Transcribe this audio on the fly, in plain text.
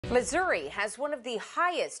Missouri has one of the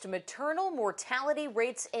highest maternal mortality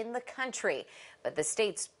rates in the country, but the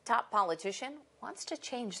state's top politician wants to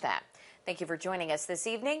change that. Thank you for joining us this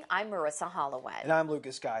evening. I'm Marissa Holloway. And I'm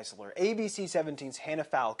Lucas Geisler. ABC 17's Hannah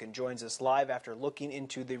Falcon joins us live after looking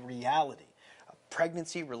into the reality of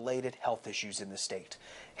pregnancy-related health issues in the state.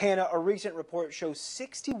 Hannah, a recent report shows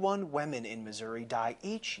 61 women in Missouri die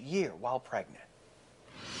each year while pregnant.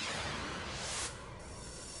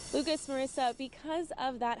 Lucas, Marissa, because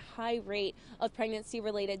of that high rate of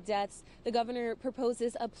pregnancy-related deaths, the governor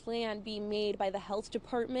proposes a plan be made by the health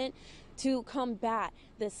department to combat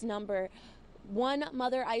this number. One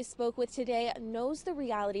mother I spoke with today knows the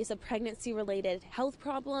realities of pregnancy-related health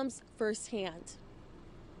problems firsthand.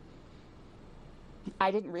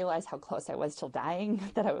 I didn't realize how close I was till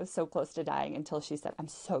dying, that I was so close to dying until she said, "I'm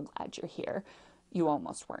so glad you're here. You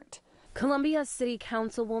almost weren't." Columbia City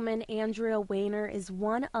Councilwoman Andrea Weiner is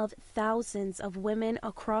one of thousands of women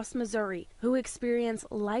across Missouri who experience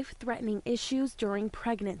life-threatening issues during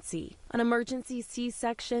pregnancy. An emergency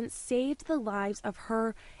C-section saved the lives of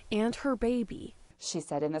her and her baby. She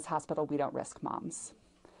said, "In this hospital, we don't risk moms."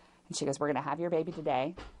 And she goes, "We're going to have your baby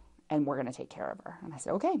today, and we're going to take care of her." And I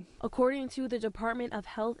said, okay. According to the Department of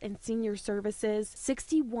Health and Senior Services,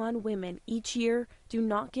 61 women each year do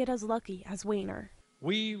not get as lucky as Weiner.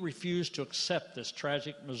 We refuse to accept this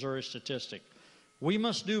tragic Missouri statistic. We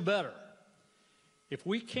must do better. If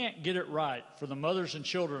we can't get it right for the mothers and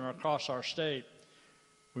children across our state,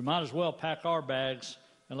 we might as well pack our bags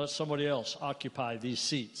and let somebody else occupy these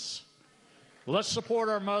seats. Let's support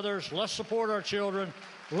our mothers, let's support our children,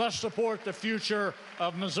 let's support the future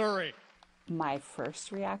of Missouri. My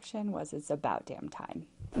first reaction was, it's about damn time.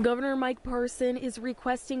 Governor Mike Parson is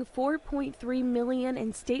requesting $4.3 million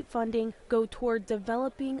in state funding go toward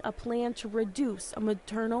developing a plan to reduce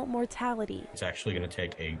maternal mortality. It's actually going to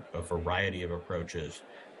take a variety of approaches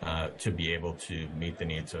to be able to meet the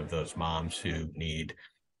needs of those moms who need,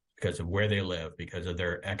 because of where they live, because of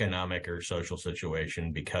their economic or social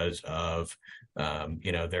situation, because of,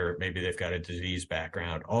 maybe they've got a disease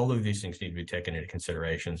background. All of these things need to be taken into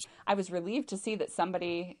consideration. I was relieved to see that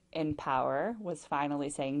somebody in power was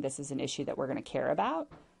finally saying this is an issue that we're going to care about.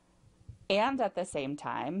 And at the same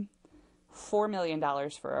time, $4 million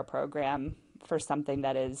for a program for something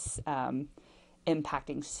that is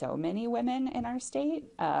impacting so many women in our state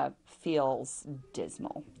feels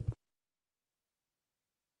dismal.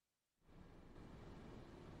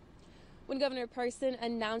 When Governor Parson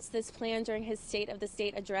announced this plan during his State of the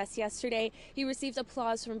State address yesterday, he received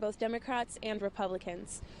applause from both Democrats and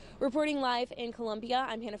Republicans. Reporting live in Columbia,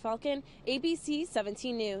 I'm Hannah Falcon, ABC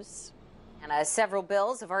 17 News. And several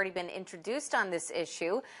bills have already been introduced on this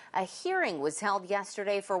issue. A hearing was held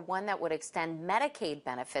yesterday for one that would extend Medicaid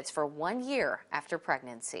benefits for 1 year after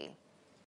pregnancy.